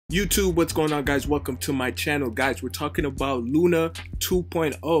YouTube, what's going on, guys? Welcome to my channel. Guys, we're talking about Luna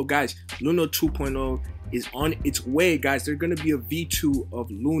 2.0. Guys, Luna 2.0 is on its way, guys. There's gonna be a V2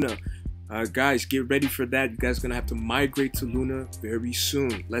 of Luna. Guys, get ready for that. You guys are gonna have to migrate to Luna very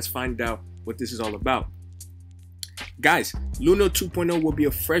soon. Let's find out what this is all about. Guys, Luna 2.0 will be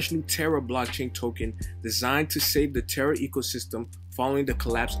a fresh new Terra blockchain token designed to save the Terra ecosystem following the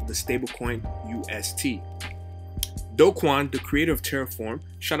collapse of the stablecoin UST. Do Kwon, the creator of Terraform,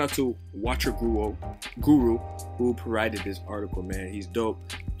 shout out to Watcher Guru who provided this article, man. He's dope.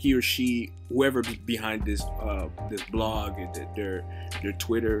 He or she, whoever's behind this this blog, their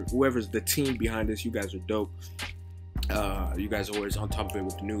Twitter, whoever's the team behind this, you guys are dope. You guys are always on top of it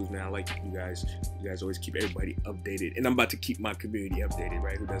with the news, man. I like you guys. You guys always keep everybody updated, and I'm about to keep my community updated,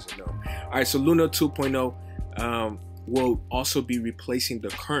 right? Who doesn't know? All right, so Luna 2.0 will also be replacing the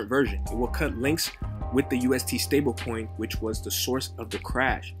current version. It will cut links with the UST stablecoin, which was the source of the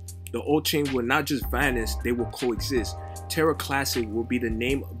crash. The old chain will not just vanish, they will coexist. Terra Classic will be the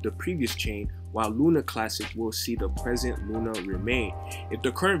name of the previous chain, while Luna Classic will see the present Luna remain. If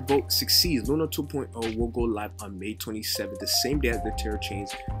the current vote succeeds, Luna 2.0 will go live on May 27th, the same day as the Terra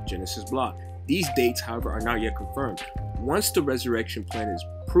chain's Genesis block. These dates, however, are not yet confirmed. Once the resurrection plan is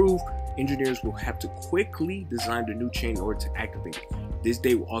proved, engineers will have to quickly design the new chain in order to activate it. This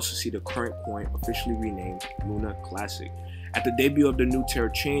day will also see the current coin officially renamed Luna Classic. At the debut of the new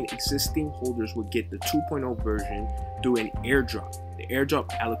Terra chain, existing holders will get the 2.0 version through an airdrop. The airdrop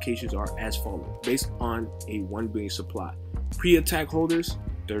allocations are as follows, based on a 1 billion supply. Pre-attack holders,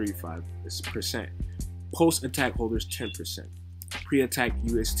 35%. Post-attack holders, 10%. Pre-attack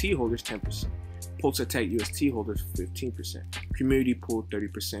UST holders, 10%. Post-attack UST holders, 15%. Community pool,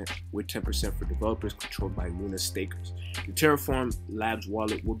 30%, with 10% for developers controlled by Luna stakers. The Terraform Labs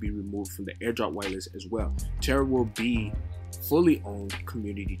wallet will be removed from the airdrop whitelist as well. Terra will be fully owned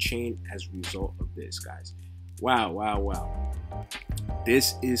community chain as a result of this, guys. Wow, wow, wow.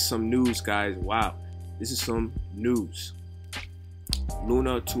 This is some news, guys. Wow, this is some news.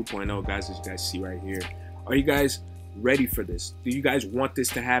 Luna 2.0, guys, as you guys see right here. Are you guys ready for this? Do you guys want this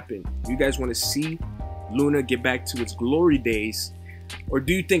to happen? Do you guys want to see Luna get back to its glory days? Or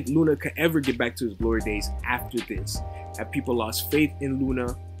do you think Luna could ever get back to its glory days after this? Have people lost faith in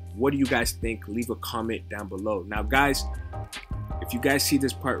Luna? What do you guys think? Leave a comment down below. Now, guys, if you guys see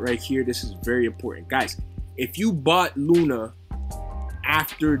this part right here, this is very important. Guys, if you bought Luna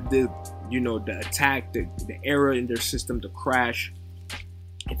after the attack, the error in their system, the crash,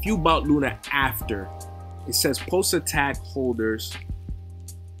 if you bought Luna after, it says post-attack holders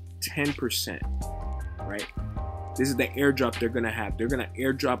 10%, right? This is the airdrop they're gonna have. They're gonna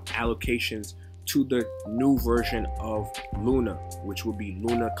airdrop allocations to the new version of Luna, which will be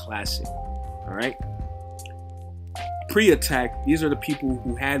Luna Classic. All right. Pre-attack, these are the people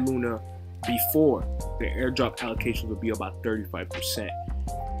who had Luna before. The airdrop allocations will be about 35%.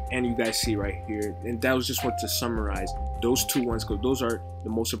 And you guys see right here, and that was just what to summarize those two ones, because those are the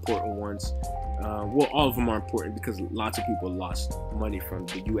most important ones. Well, all of them are important because lots of people lost money from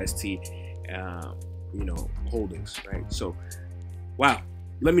the UST, holdings, right? So, wow.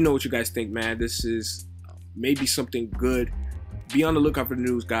 Let me know what you guys think, man. This is maybe something good. Be on the lookout for the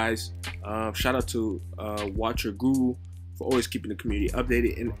news, guys. Shout out to Watcher Guru for always keeping the community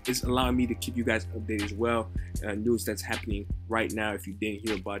updated, and it's allowing me to keep you guys updated as well. News that's happening right now. If you didn't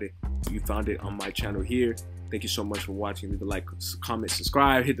hear about it, you found it on my channel here. Thank you so much for watching. Leave a like, comment,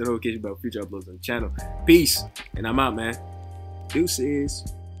 subscribe, hit the notification bell for future uploads on the channel. Peace, and I'm out, man. Deuces.